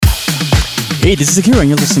Hey, this is Akira, and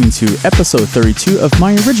you're listening to episode 32 of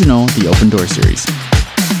my original The Open Door series.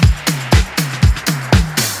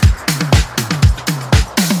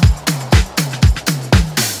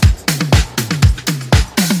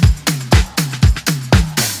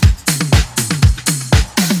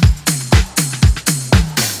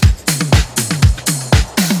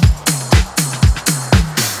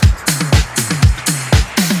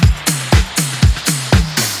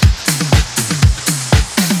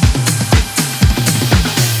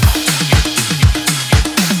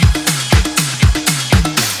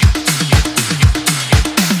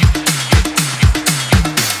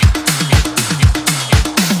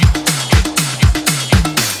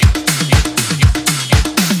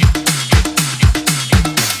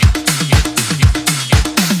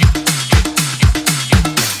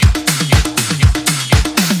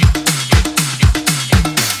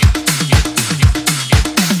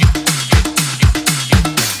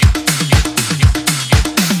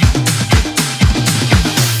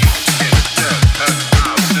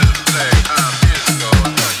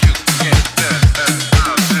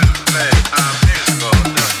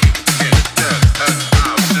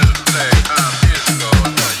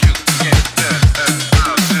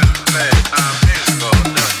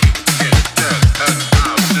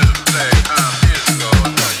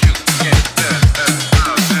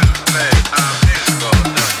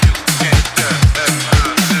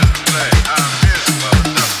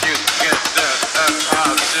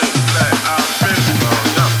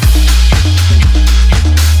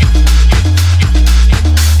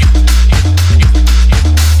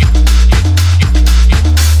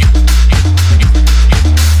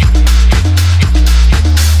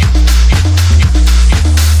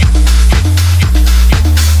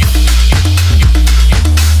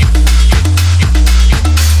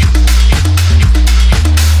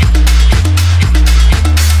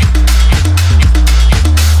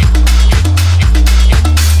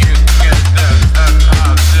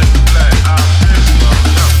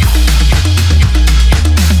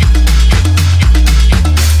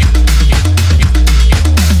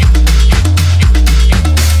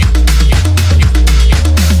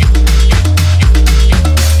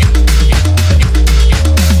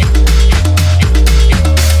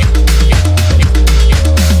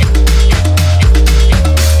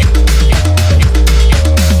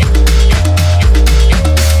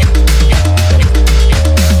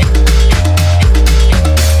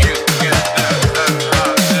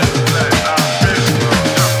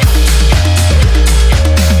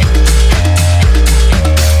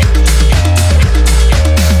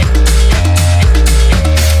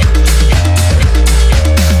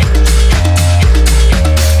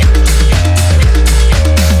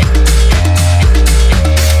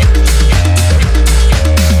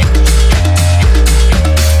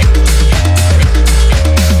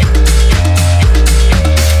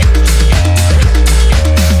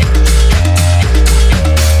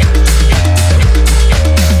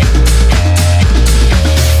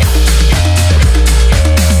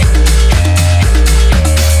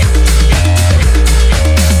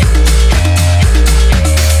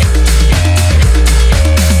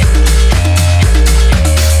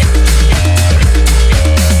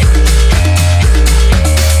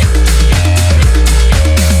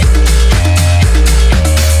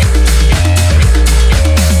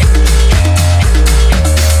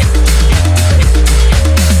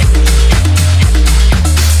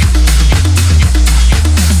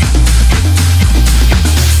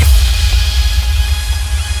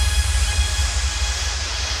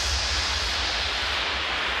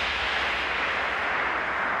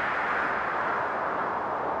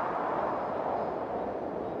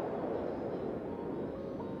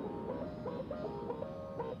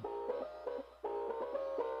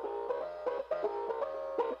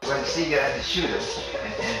 When see you had to shoot him,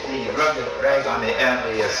 and then you rub your rag on the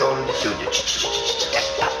shoulder to shoot you.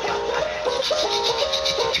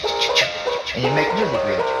 And you make music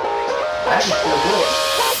with it. I can still do it.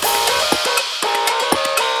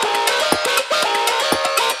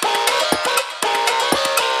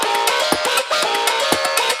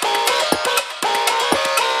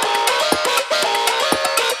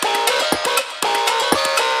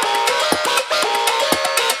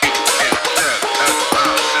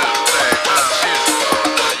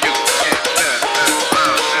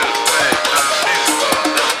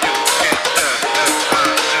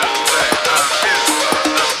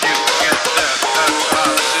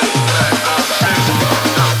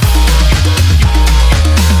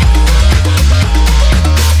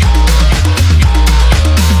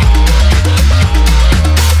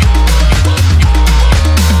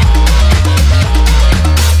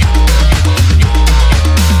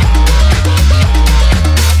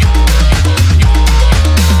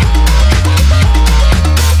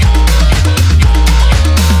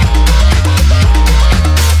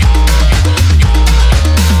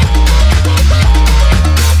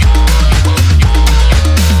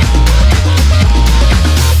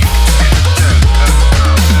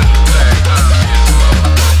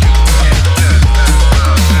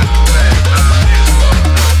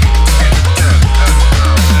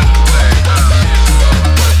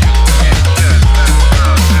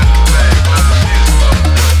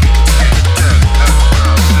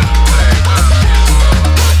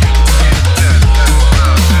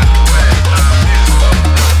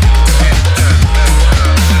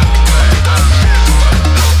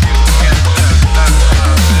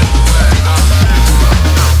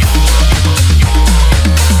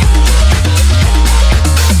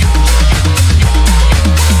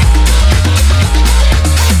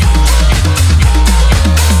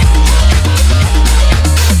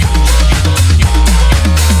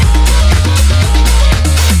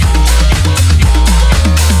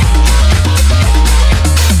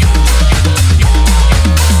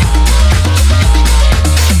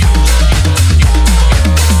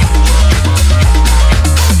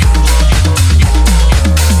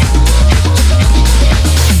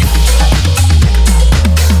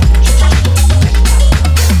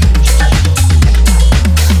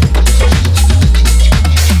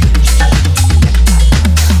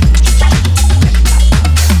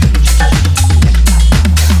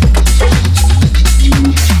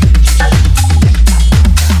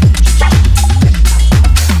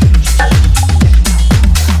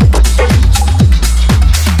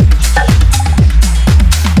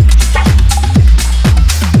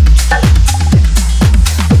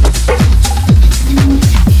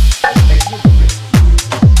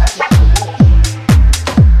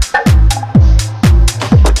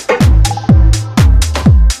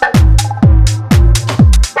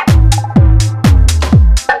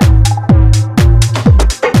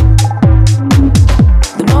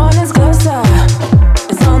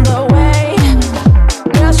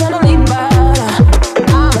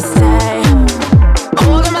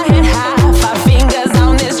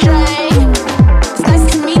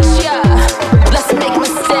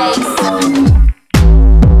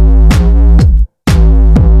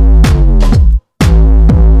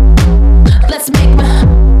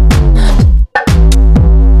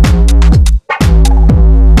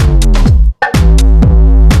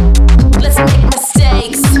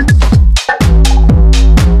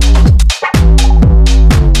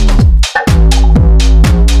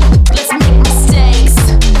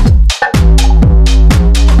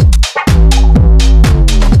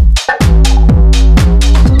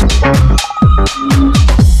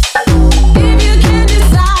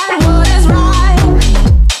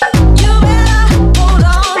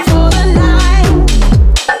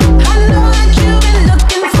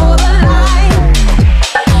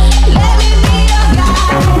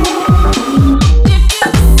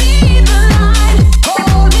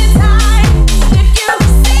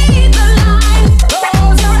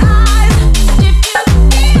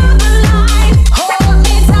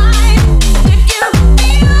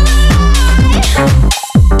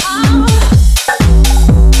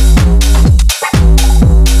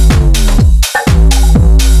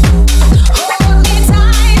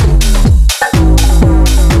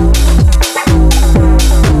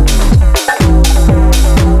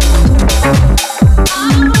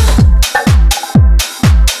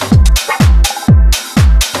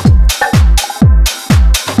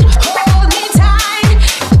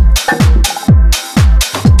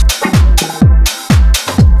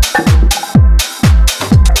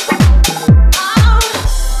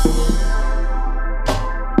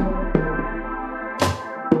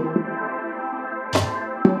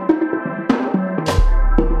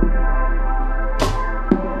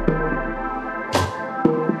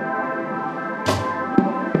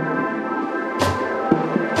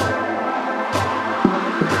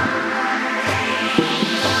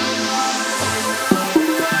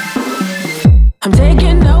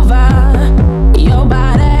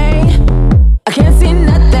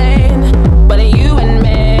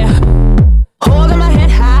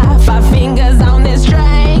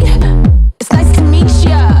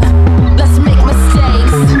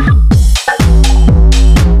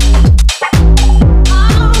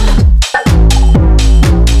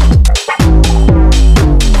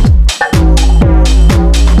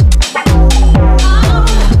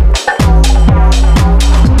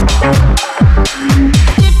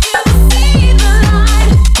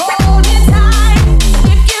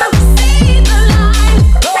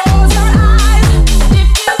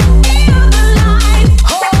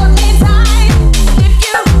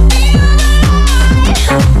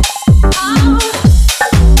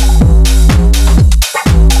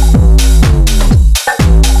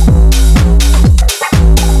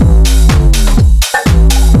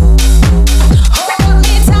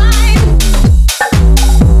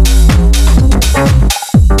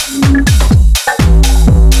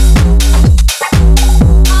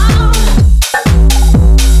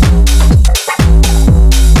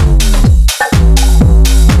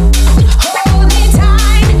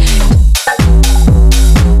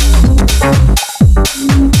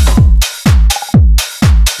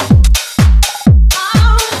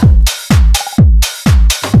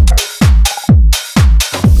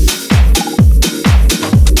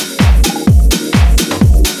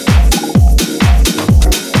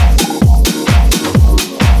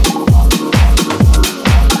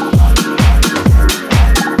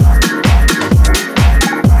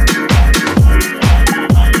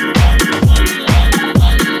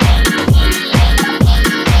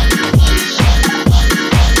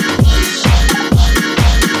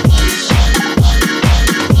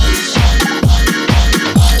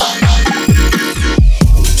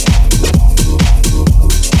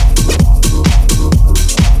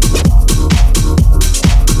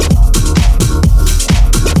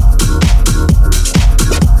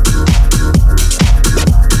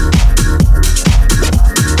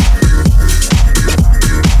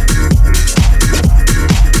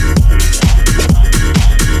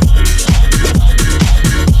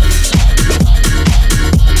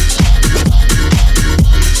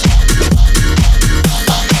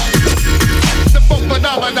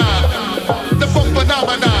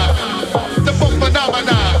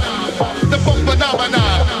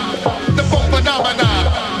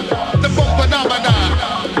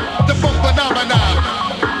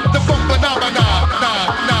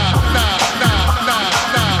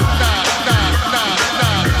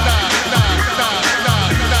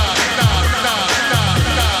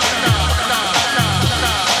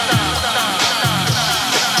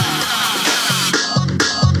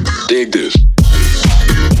 Dig this.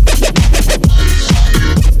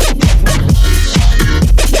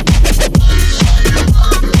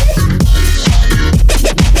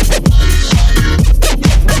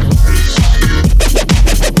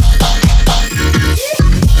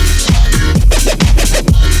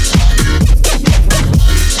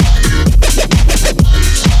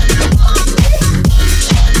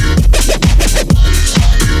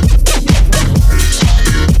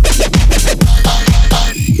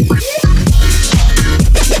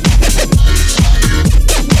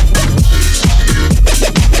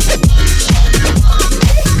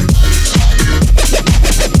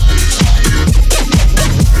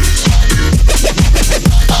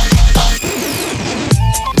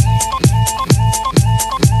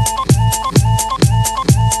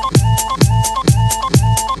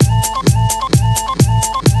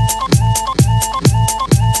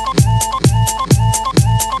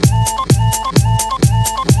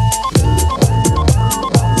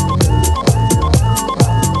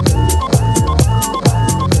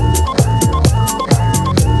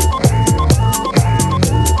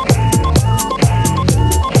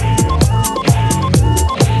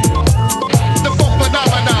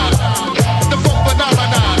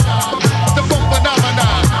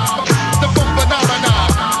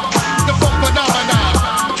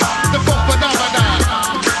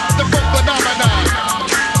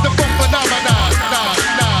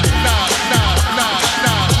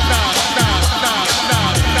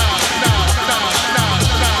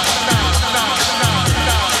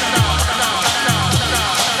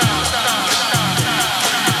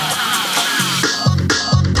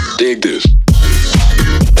 Dig this.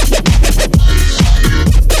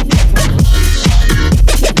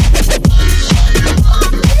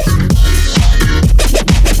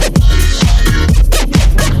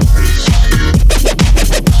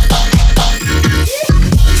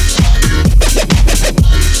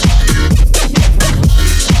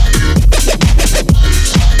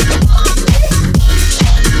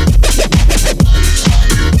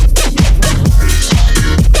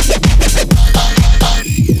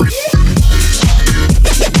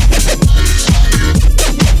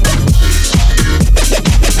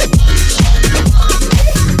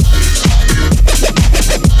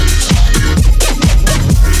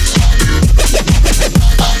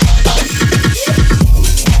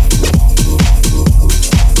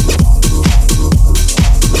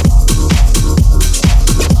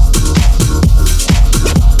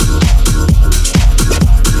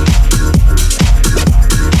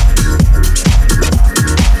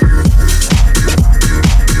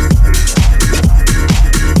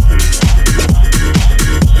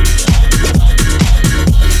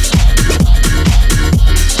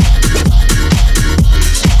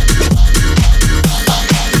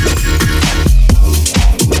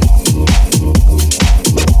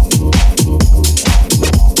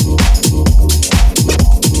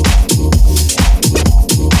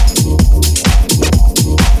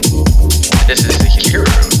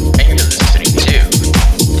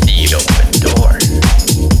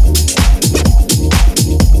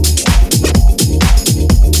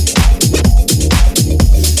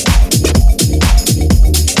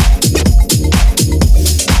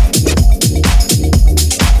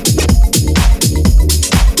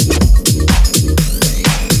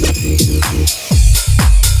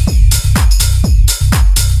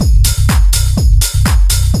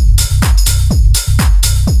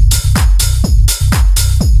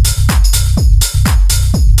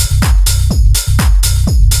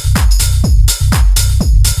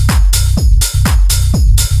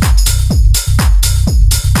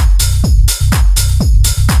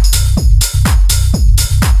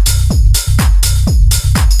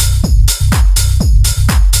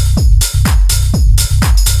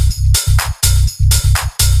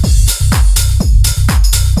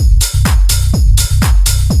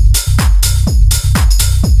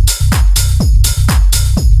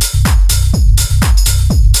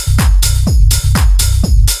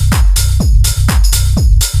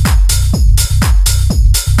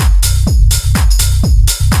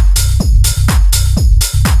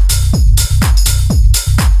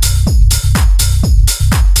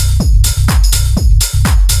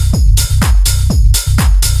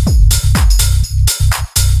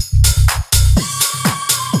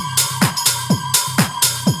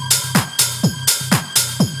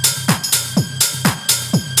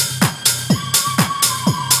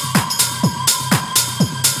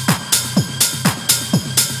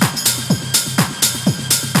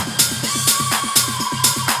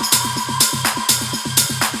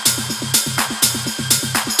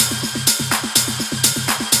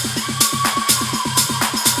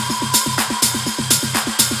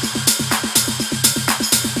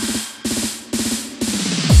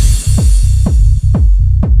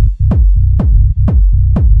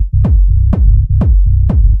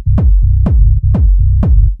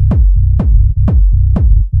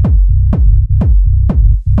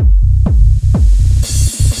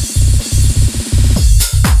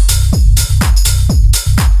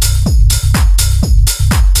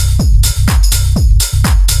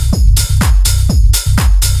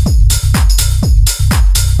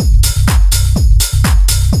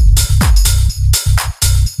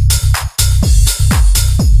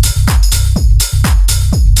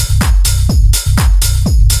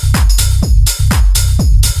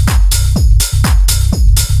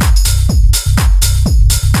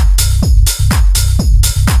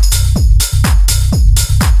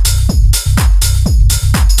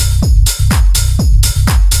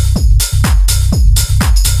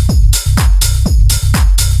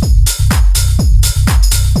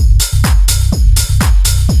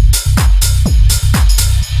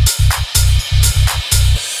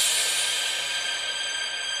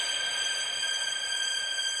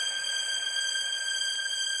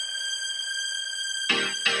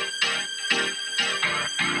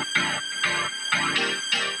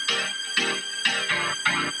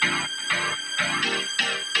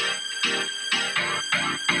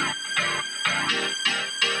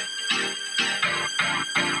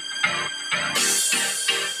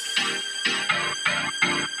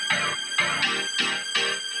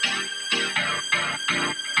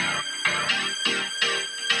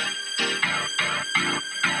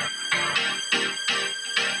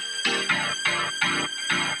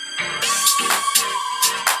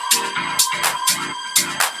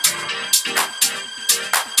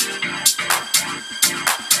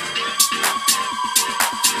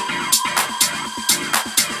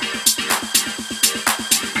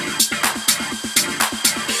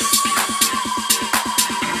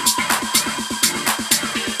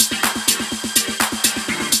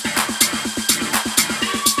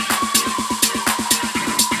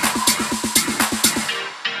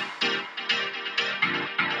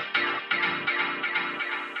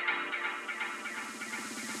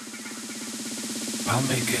 I'll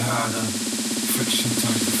make it harder. Friction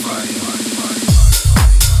turns to fire.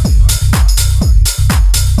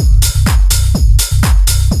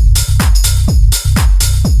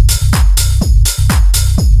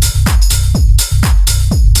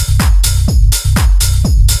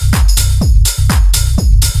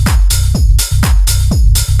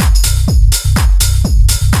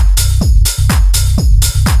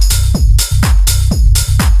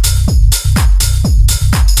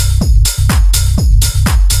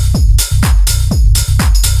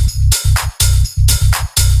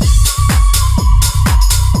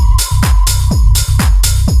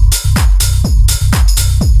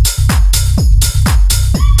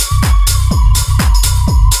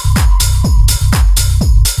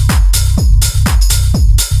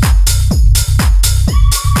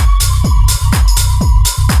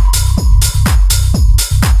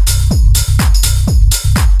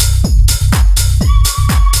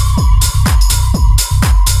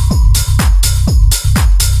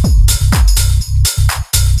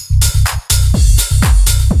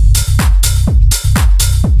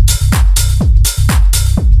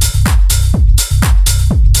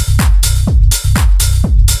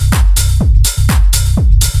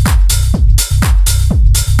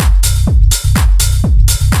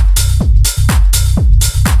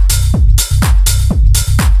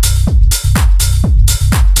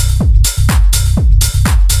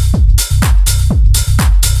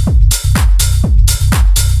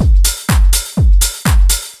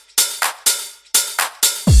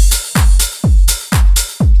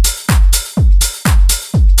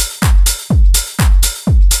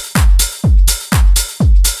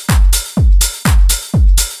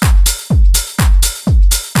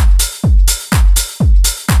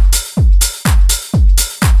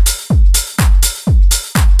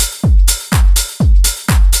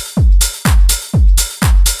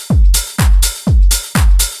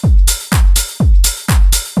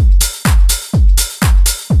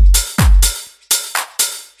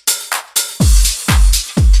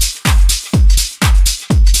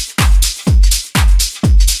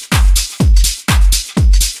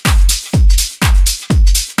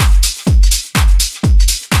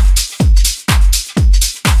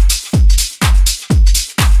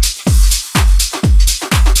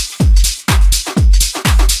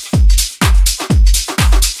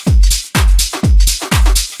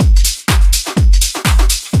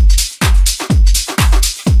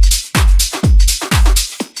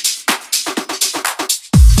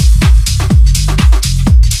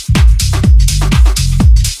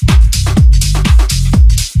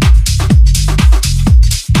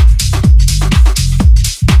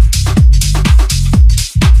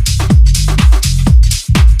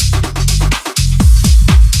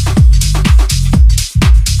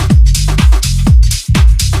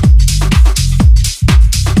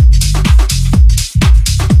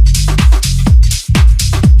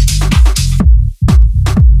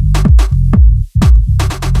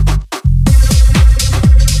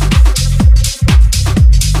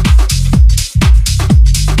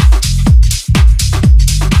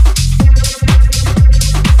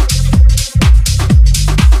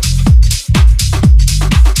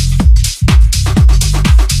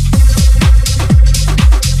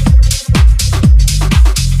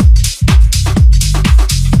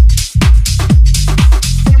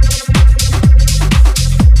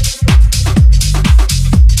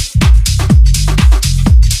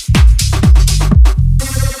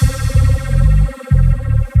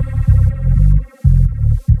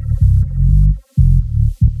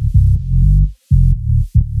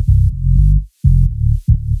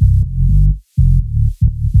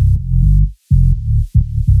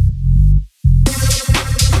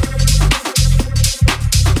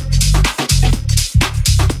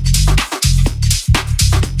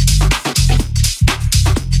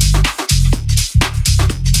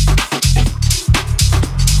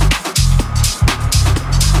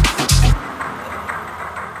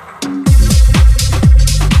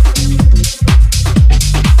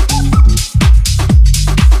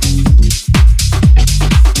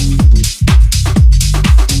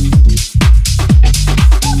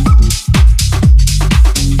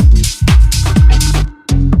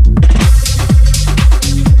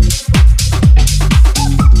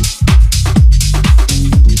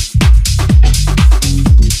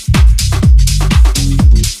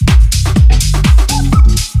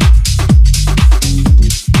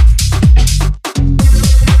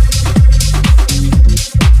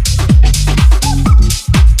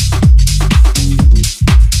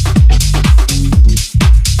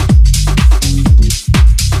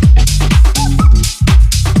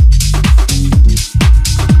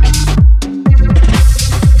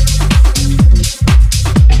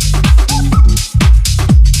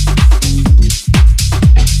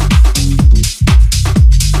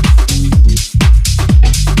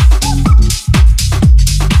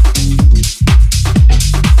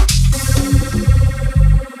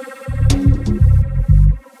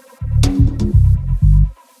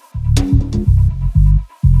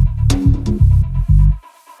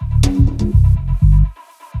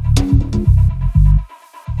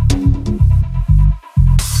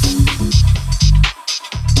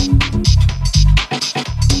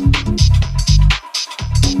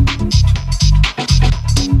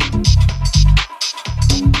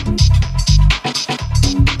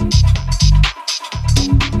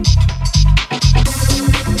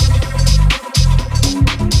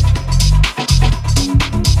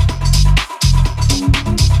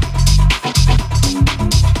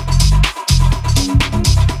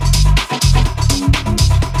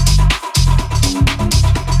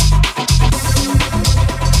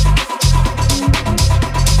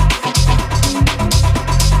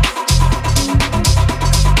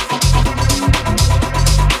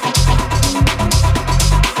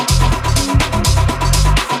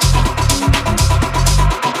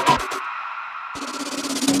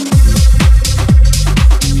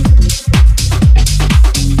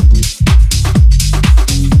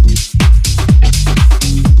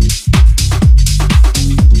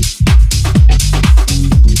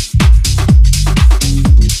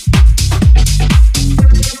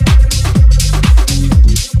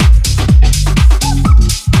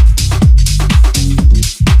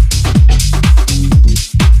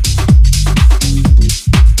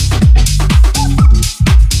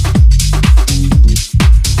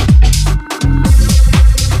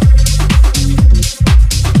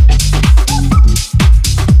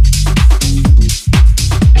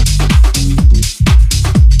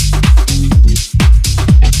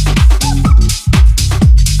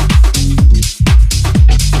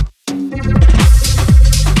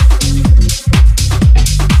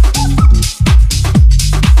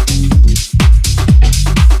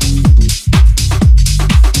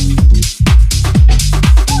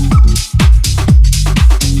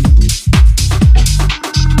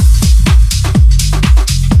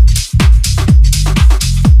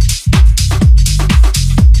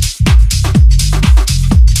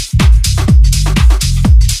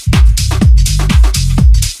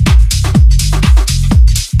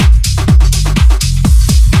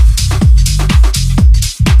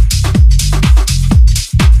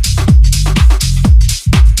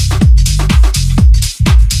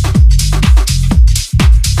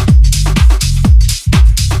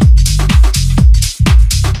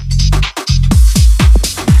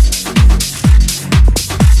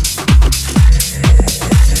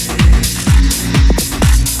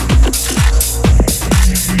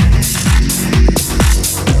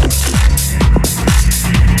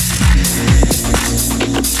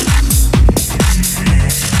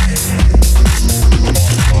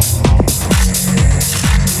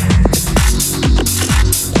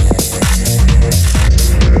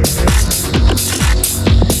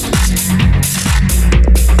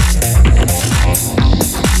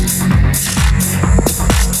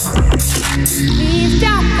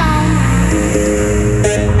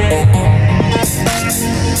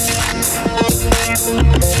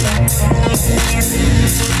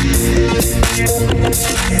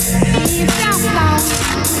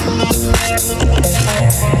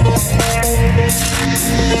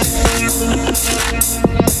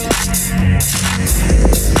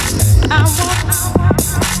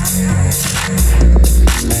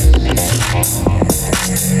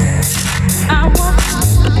 Please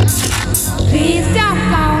don't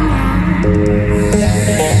go now.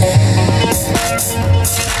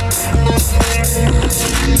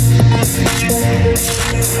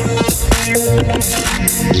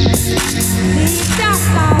 Please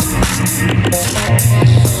don't go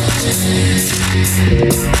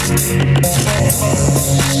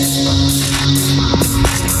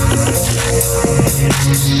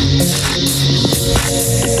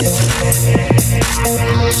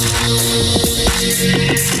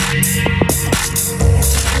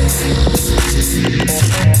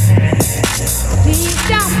Please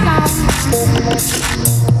don't go.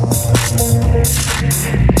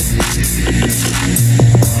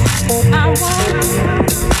 I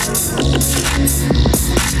won't.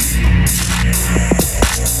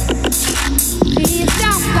 Please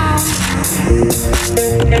don't go.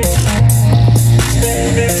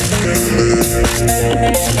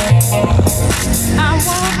 I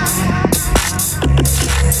won't.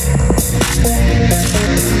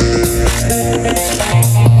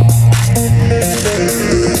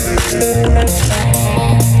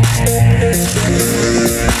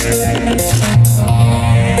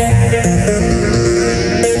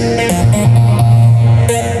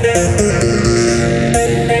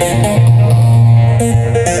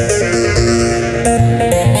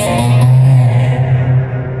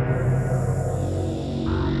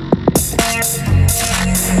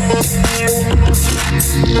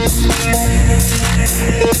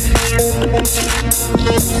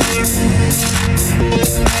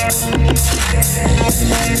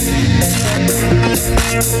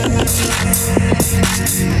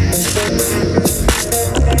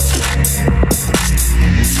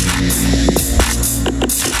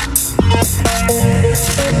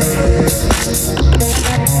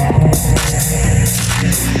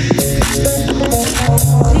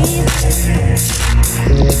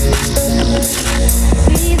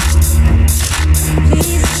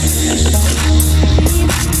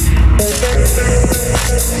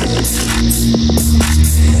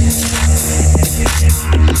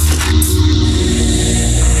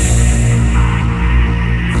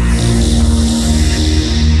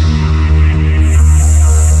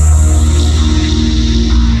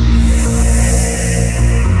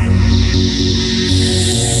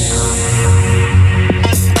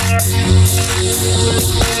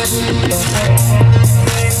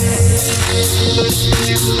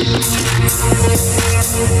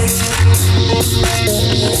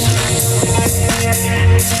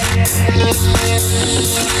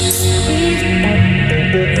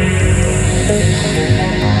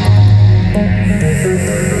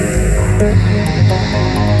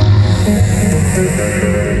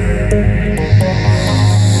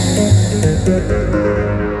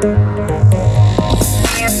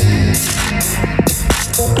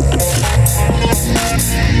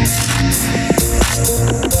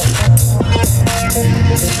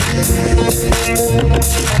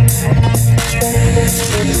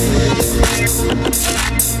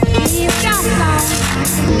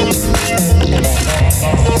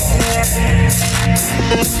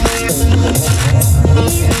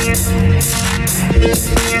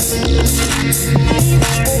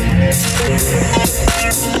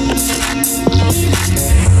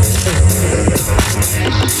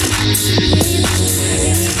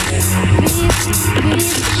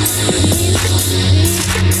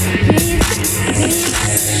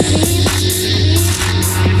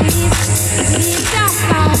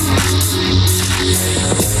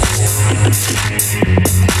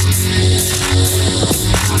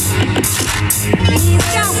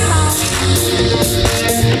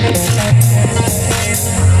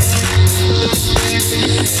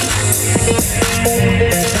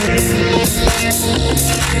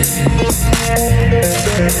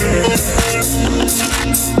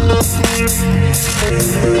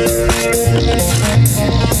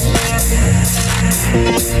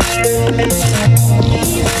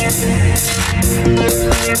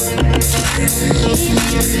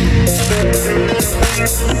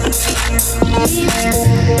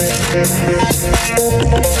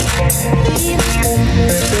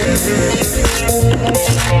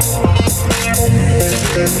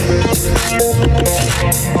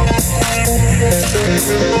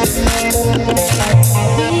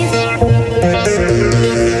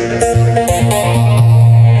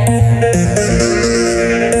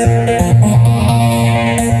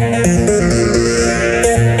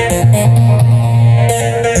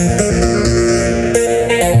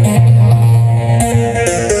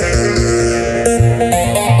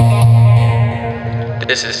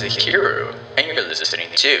 This is Zakiru, and you're listening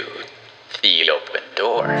to The Open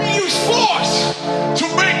Door. Use force to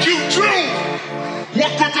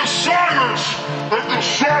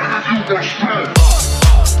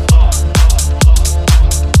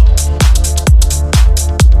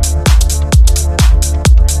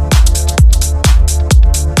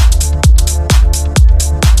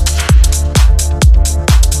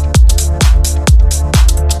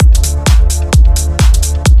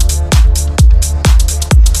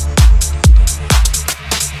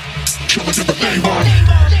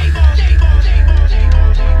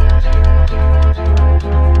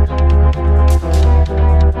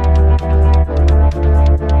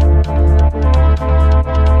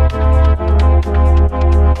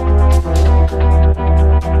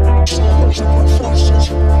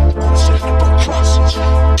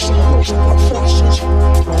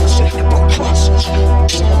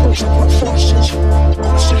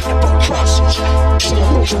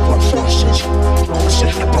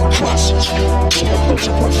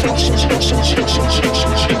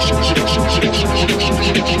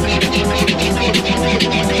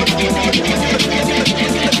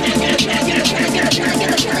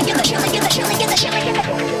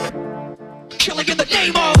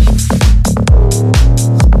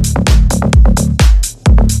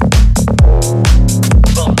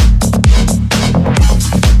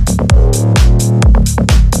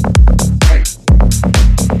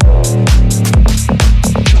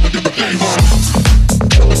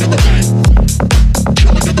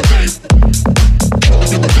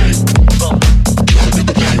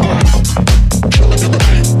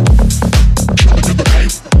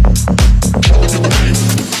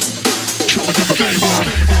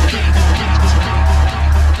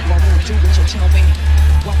tell me?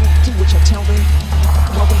 Why won't do what you tell me?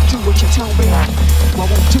 Why won't do what you tell me? Why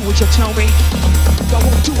won't do what you tell me? Why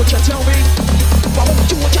won't do what you tell me? Why won't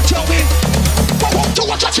do what you tell me? Why won't do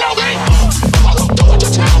what you tell me? Why won't do what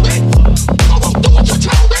you tell me? Why won't do what you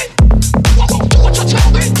tell me? Why won't do what you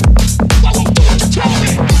tell me? Why won't do what you tell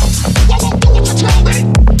me? Why won't do what you tell me?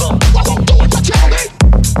 Why won't do what you tell me?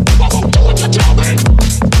 Why won't do what you tell me?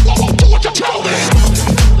 Why won't do what you tell me?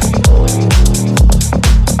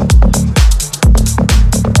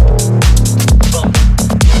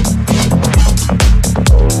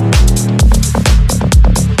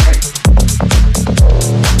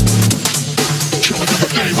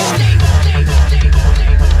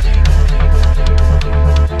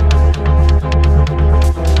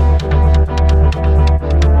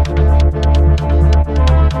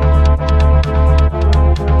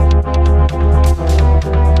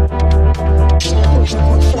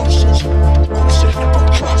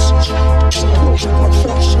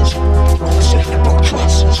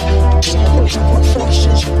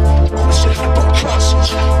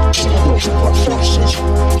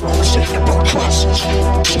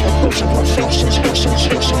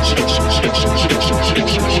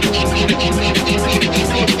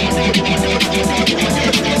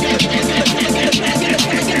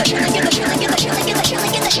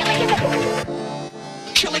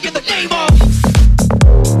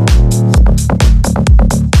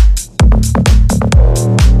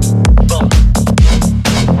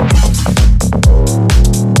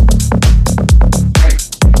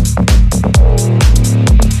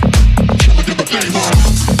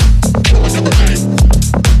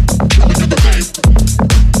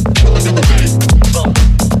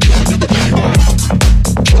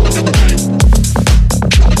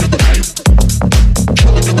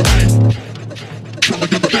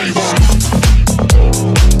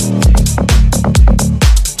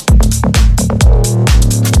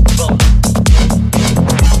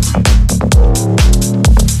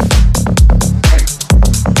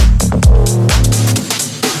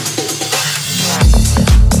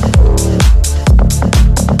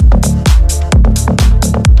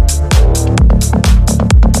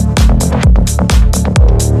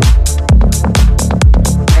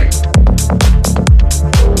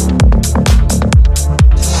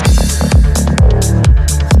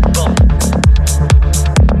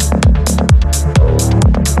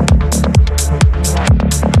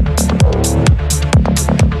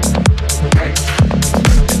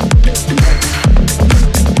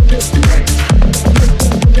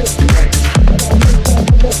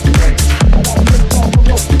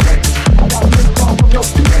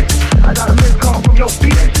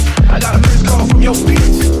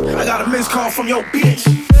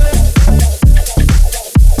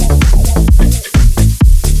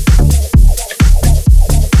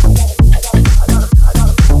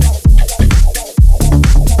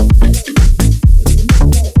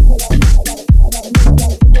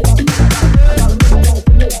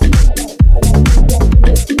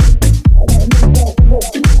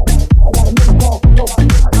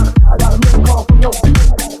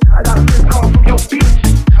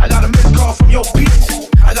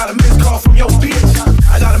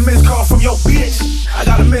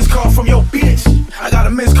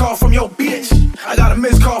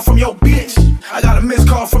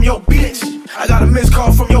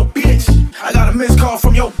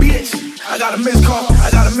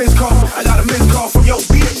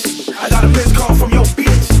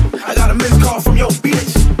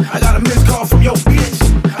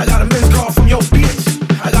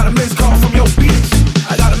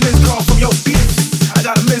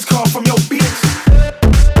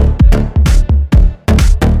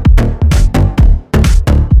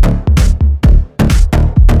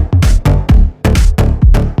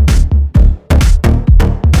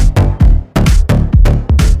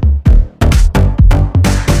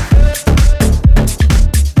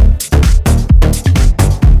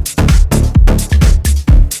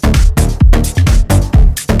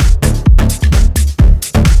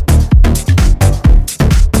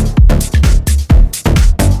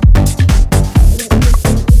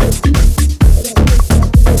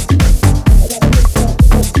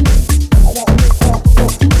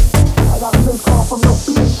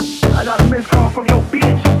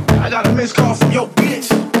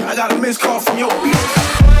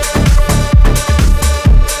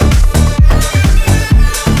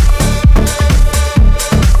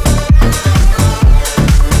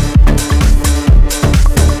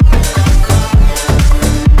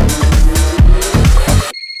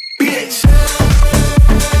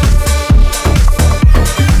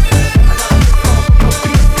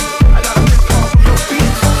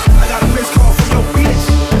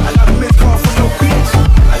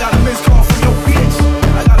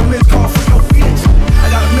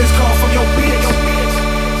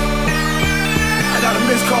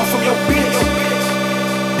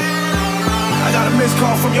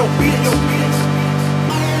 call from your bitch.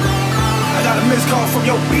 I got a missed call from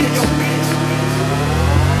your bitch.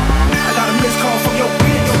 I got a missed call from your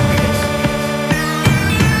bitch.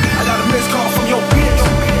 I got a missed call from your bitch.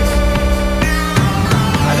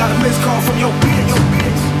 I got a missed call from your bitch.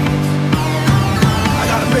 I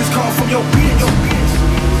got a missed call from your bitch.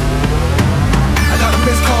 I got a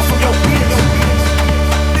missed call from your bitch.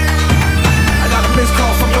 I got a missed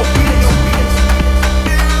call from your bitch.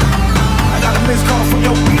 I got a missed call from your bitch. I got a missed call from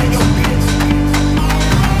your bitch.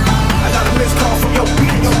 I got a missed call from your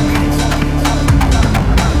bitch.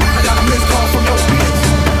 I got a missed call from your bitch.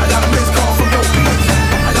 I got a missed call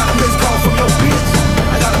from your bitch.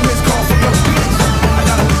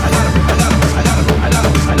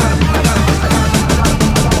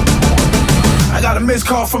 I got a missed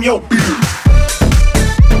call from your bitch.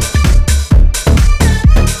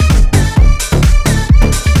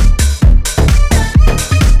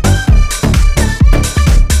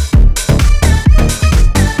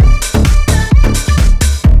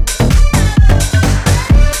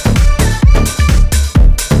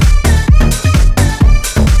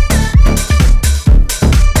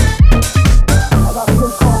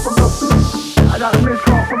 I got a missed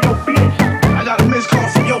call from your bitch. I got a missed call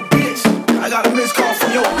from your bitch. I got a missed call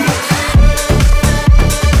from your bitch.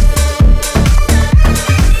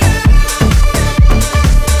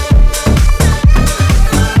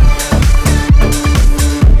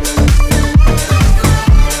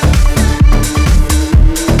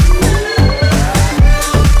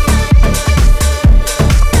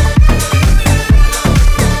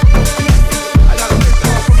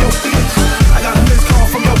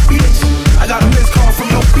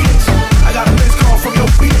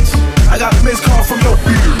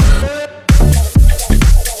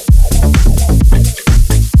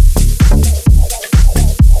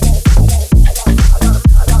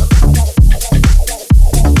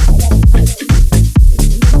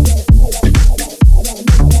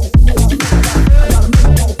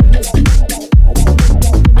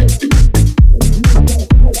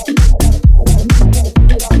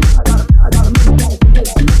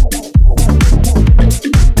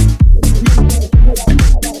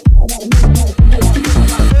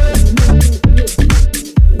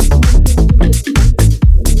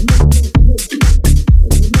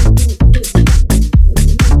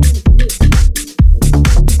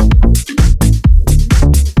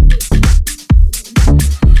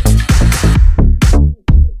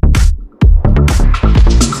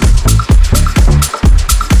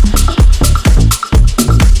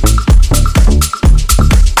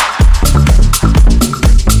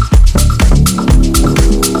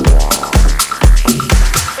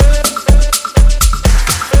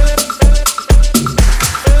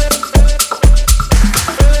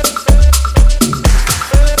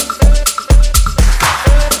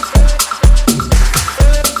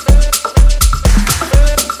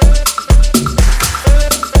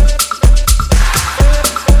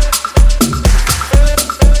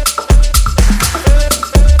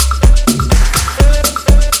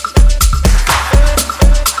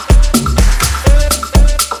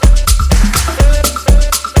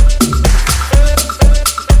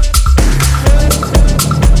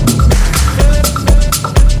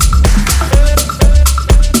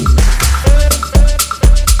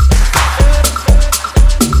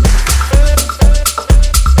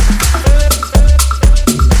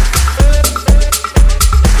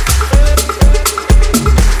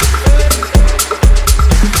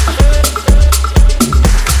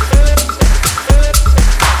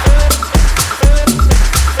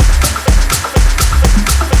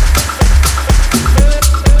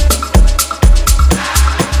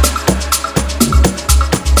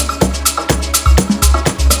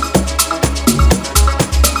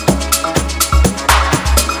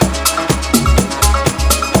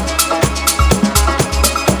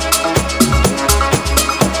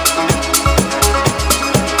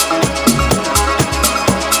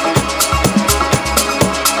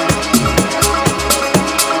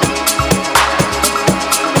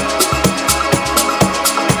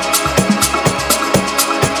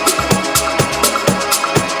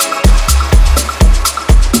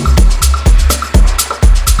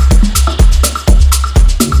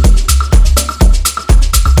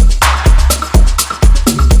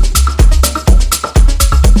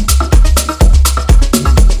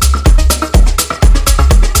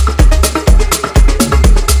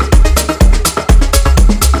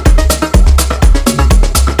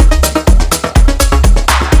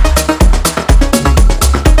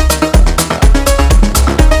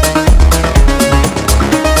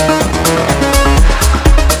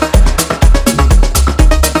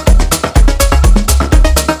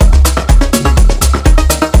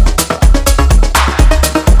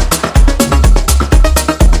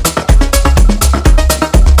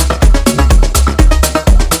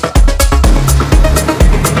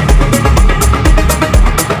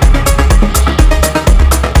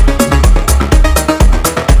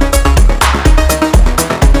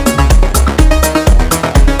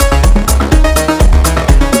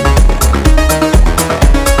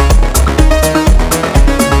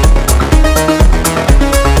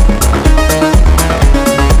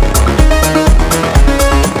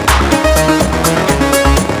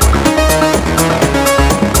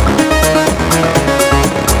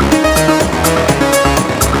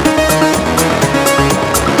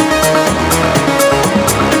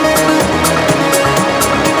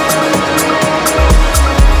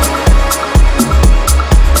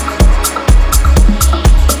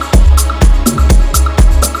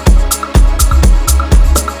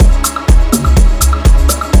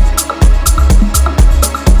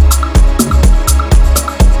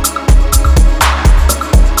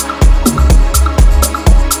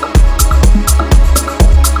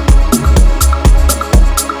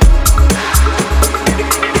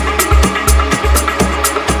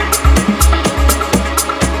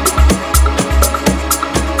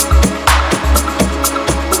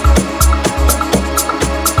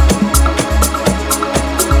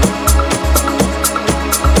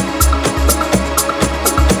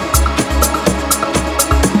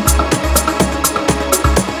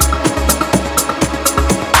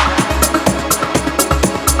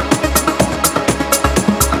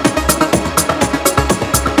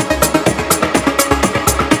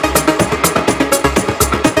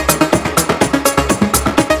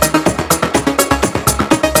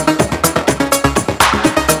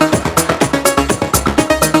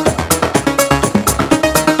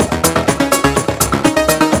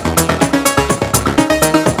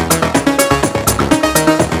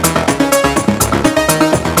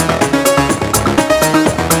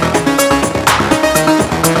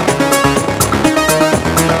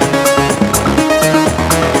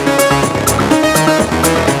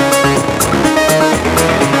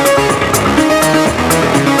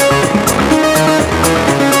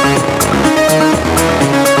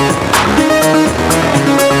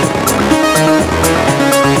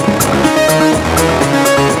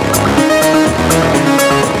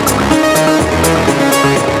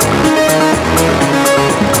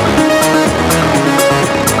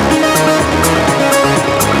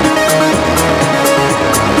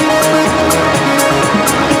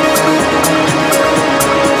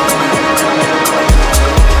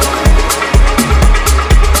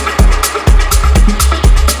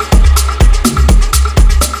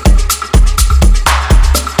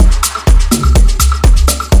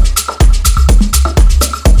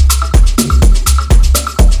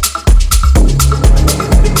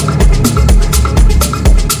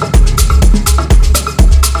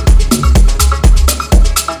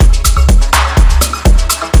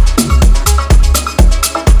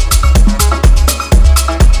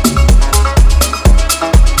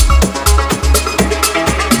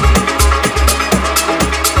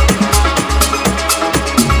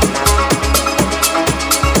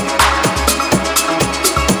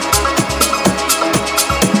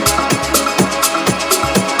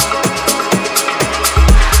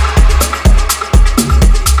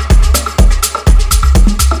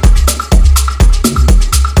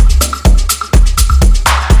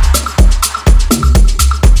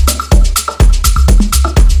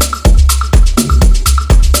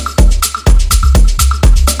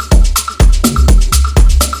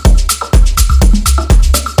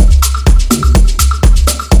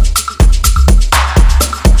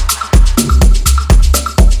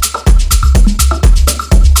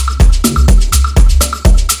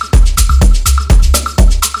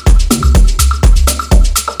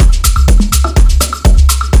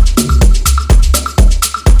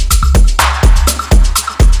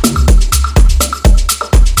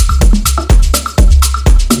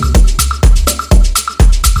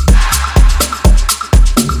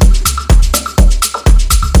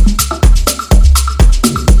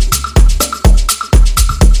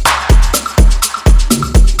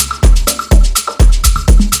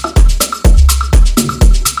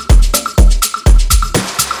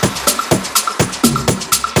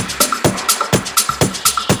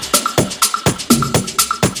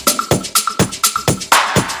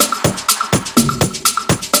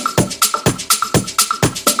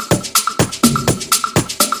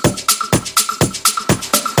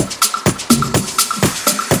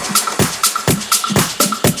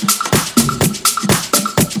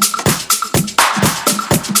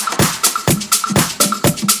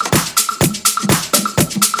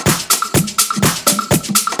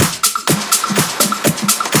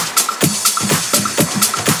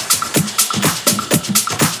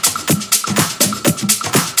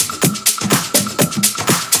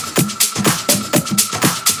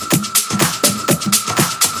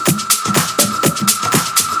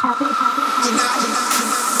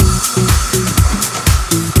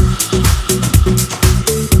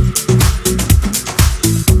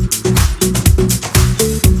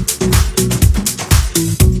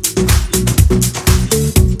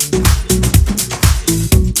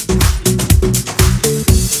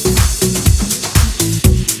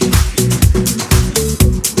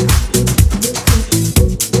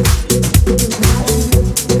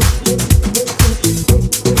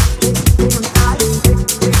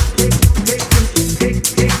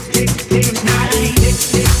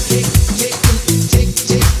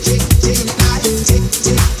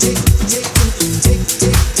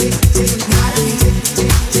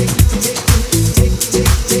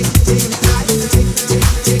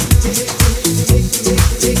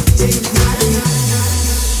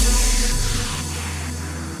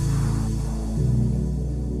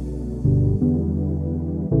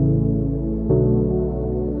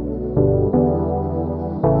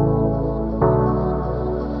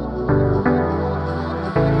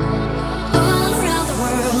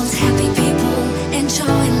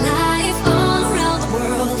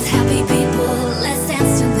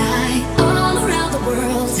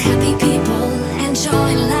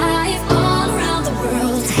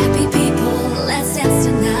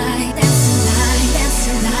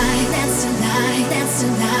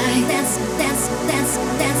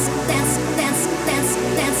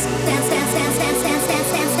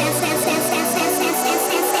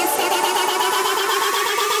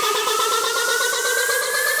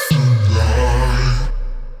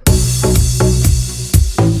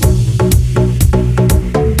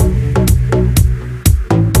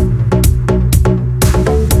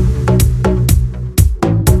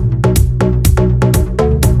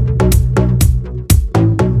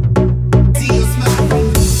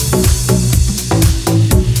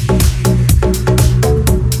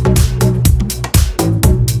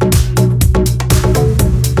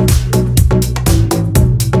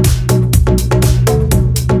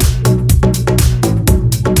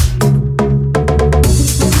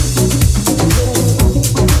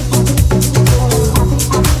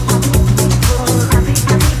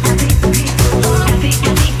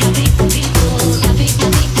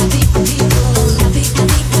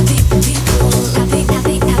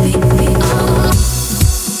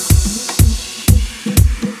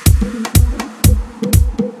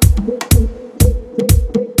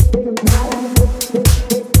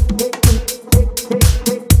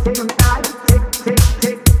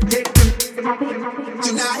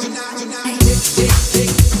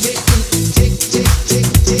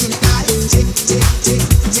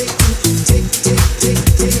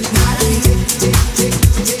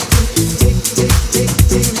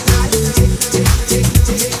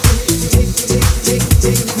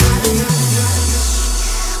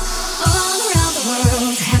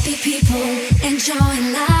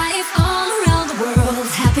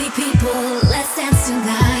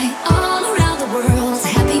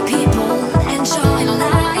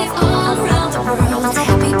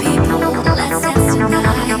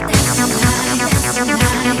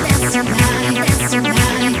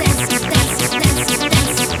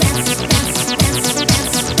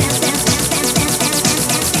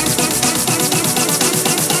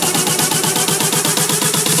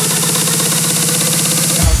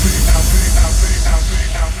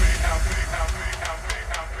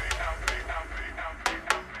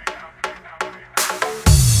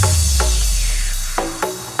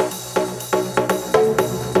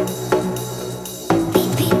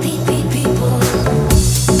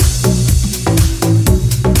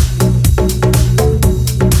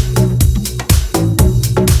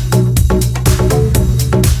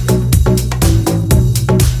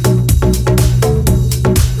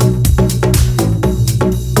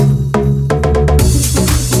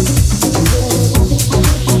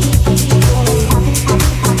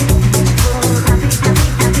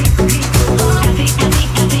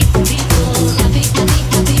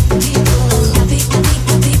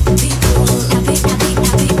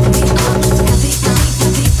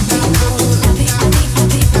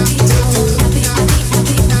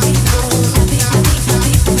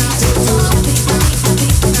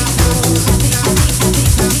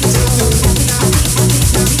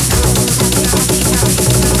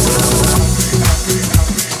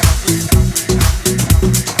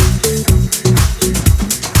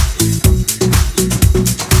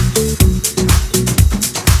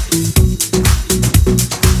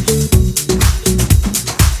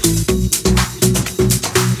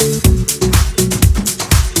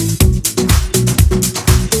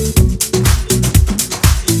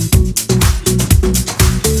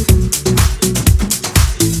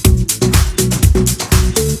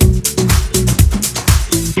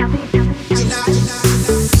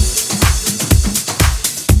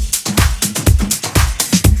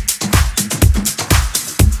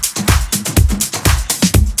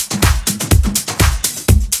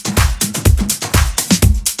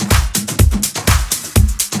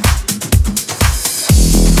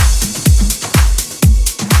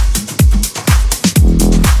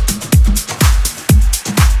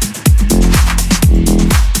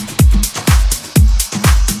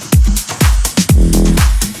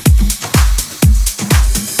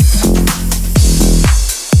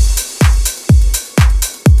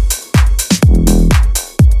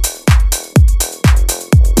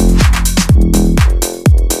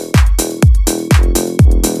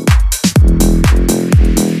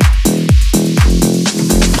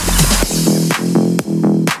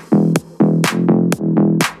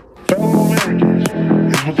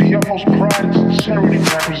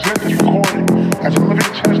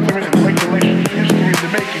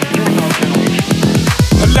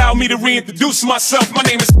 Reintroduce myself. My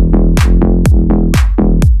name is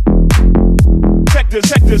Sector,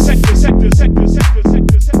 Sector, Sector, Sector, Sector, Sector,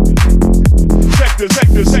 Sector, Sector,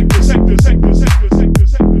 Sector, Sector, Sector, Sector, Sector, Sector,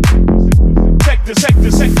 Sector,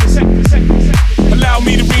 Sector, Sector, Sector, Sector. Allow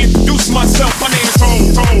me to reintroduce myself. My name is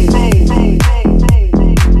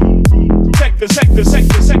Sector, Sector,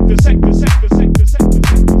 Sector, Sector, Sector, Sector, Sector,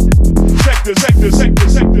 Sector, Sector,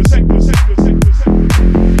 Sector,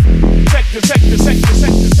 Sector, Sector,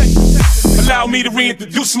 Sector, Sector, allow me to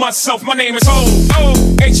reintroduce myself. My name is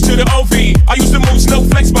O-H to the O-V. I used to move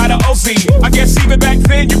snowflakes by the O-Z. I guess even back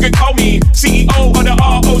then you could call me CEO of the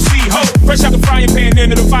R-O-C. Ho, fresh out the frying pan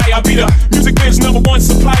into the fire. I be the music biz #1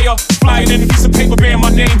 supplier. Flying in a piece of paper bearing my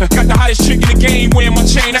name. Got the hottest chick in the game wearing my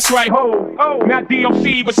chain. That's right, not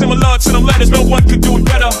DOC, but similar to the letters. No one could do it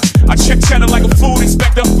better. I check cheddar like a food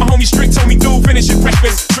inspector. My homie Strick told me, dude, finish your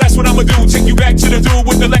breakfast. So that's what I'ma do. Take you back to the dude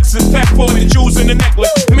with the Lexus. Pack full of the jewels in the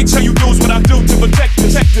necklace. Let me tell you dudes what I do to protect the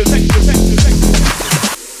sector, sector, sector, sector.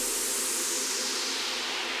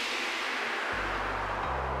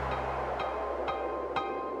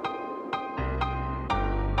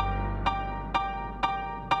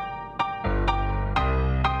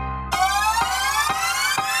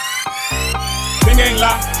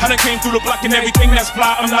 lie. I done came through the block and everything that's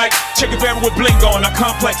fly. I'm like, check a barrel with bling on, I'm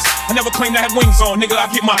complex. I never claim to have wings on, nigga, I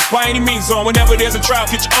get my by any means on. Whenever there's a trial,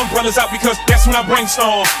 get your umbrellas out because that's when I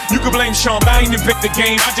brainstorm. You can blame Sean, but I ain't invent the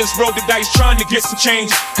game. I just rolled the dice trying to get some change.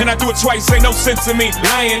 And I do it twice, ain't no sense in me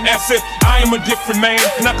lying as if I am a different man.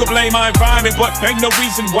 And I could blame my environment, but ain't no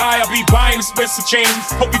reason why I be buying expensive chains.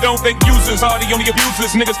 Hope you don't think users are the only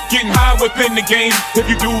abusers. Niggas getting high within the game. If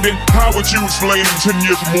you do, then how would you explain 10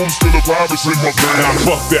 years from home, still a virus in my brain? Nah,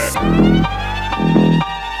 fuck that.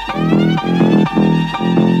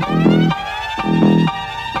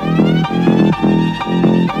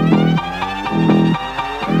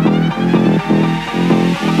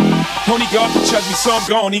 Only God can judge me, so I'm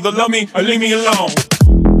gone. Either love me or leave me alone.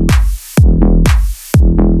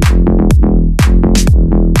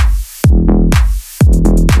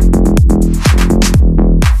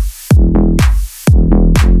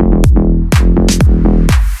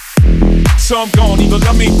 So I'm gone, either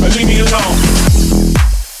love me or leave me alone.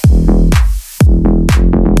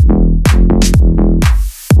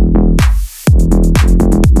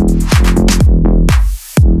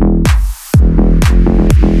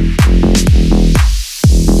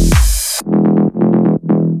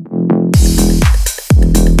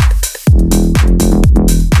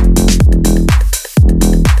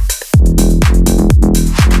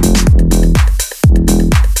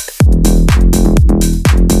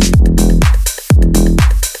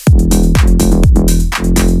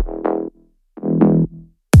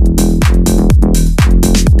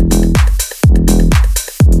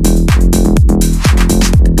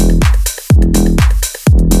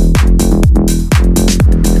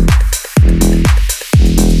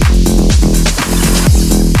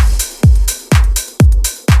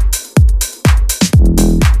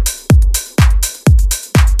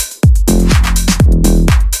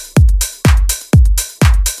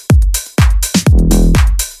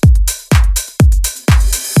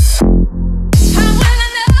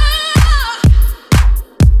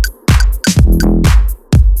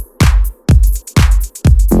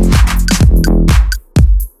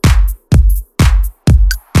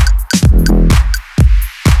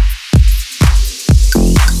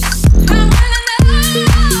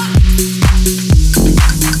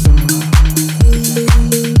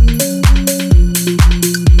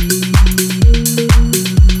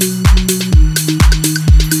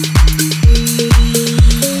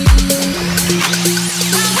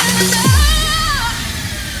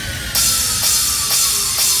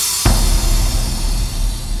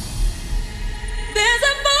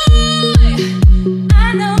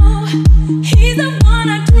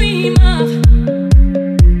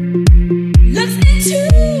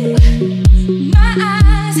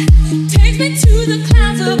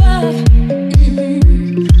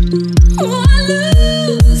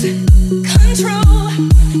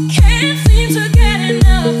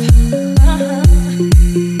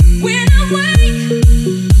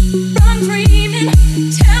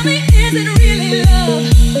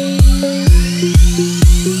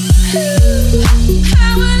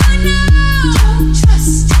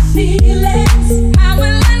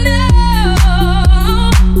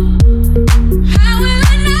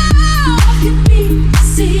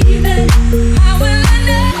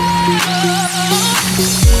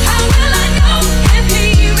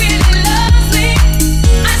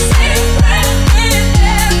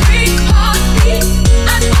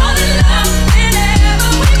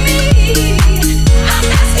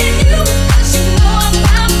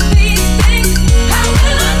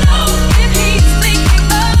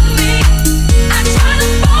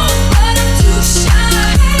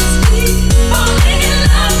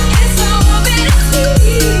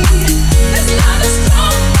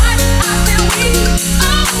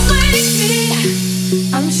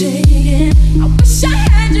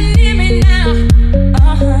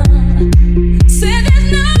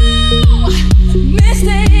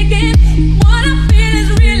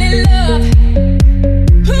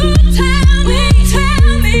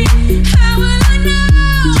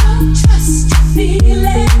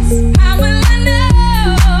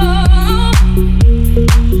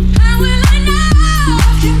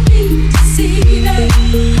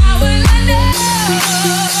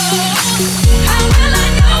 How will I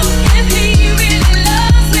know if he really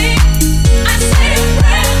loves me? I say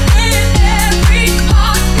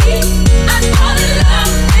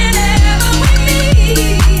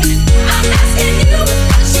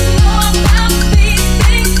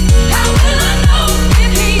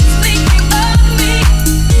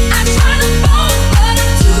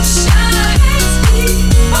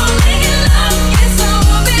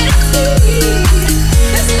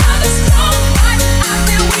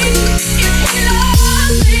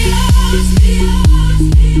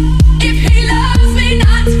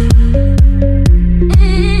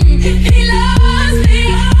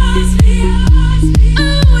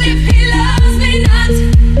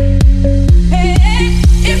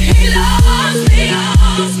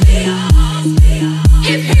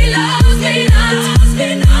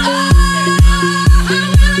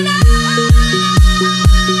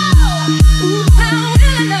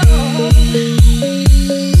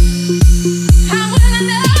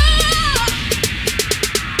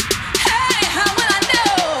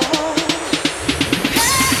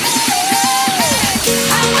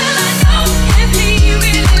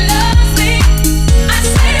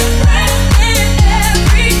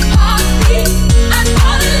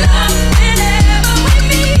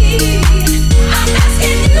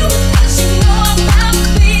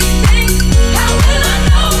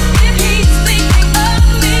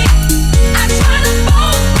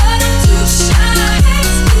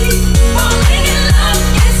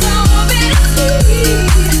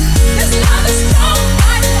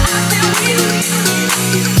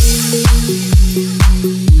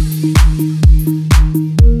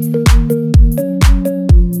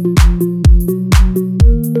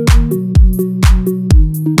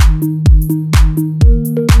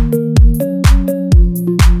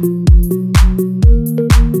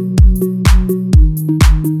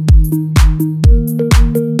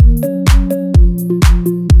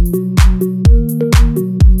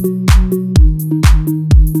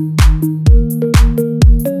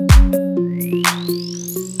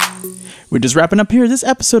just wrapping up here this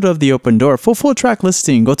episode of The Open Door. Full track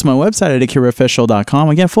listing, go to my website at AkiraOfficial.com.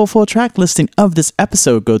 Again, full track listing of this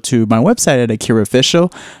episode, go to my website at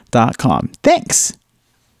AkiraOfficial.com. Thanks.